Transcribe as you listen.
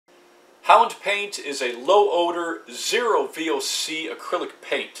Hound Paint is a low-odor, zero VOC acrylic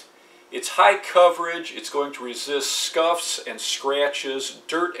paint. It's high coverage, it's going to resist scuffs and scratches,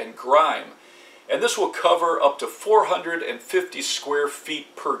 dirt and grime. And this will cover up to 450 square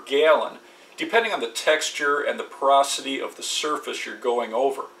feet per gallon, depending on the texture and the porosity of the surface you're going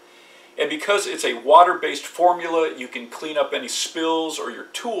over. And because it's a water-based formula, you can clean up any spills or your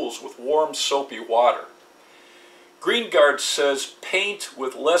tools with warm, soapy water. GreenGuard says paint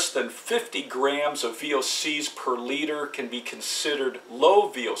with less than 50 grams of VOCs per liter can be considered low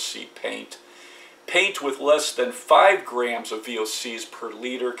VOC paint. Paint with less than 5 grams of VOCs per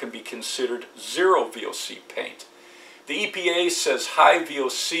liter can be considered zero VOC paint. The EPA says high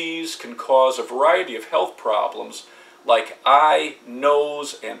VOCs can cause a variety of health problems like eye,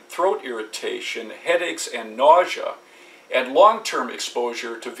 nose, and throat irritation, headaches, and nausea. And long-term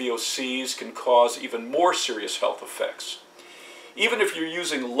exposure to VOCs can cause even more serious health effects. Even if you're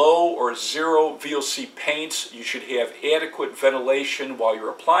using low or zero VOC paints, you should have adequate ventilation while you're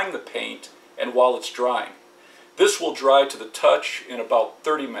applying the paint and while it's drying. This will dry to the touch in about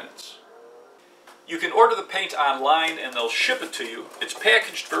 30 minutes. You can order the paint online and they'll ship it to you. It's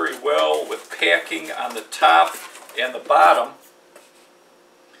packaged very well with packing on the top and the bottom.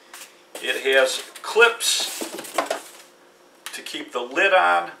 It has clips to keep the lid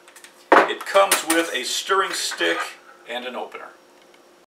on. It comes with a stirring stick and an opener.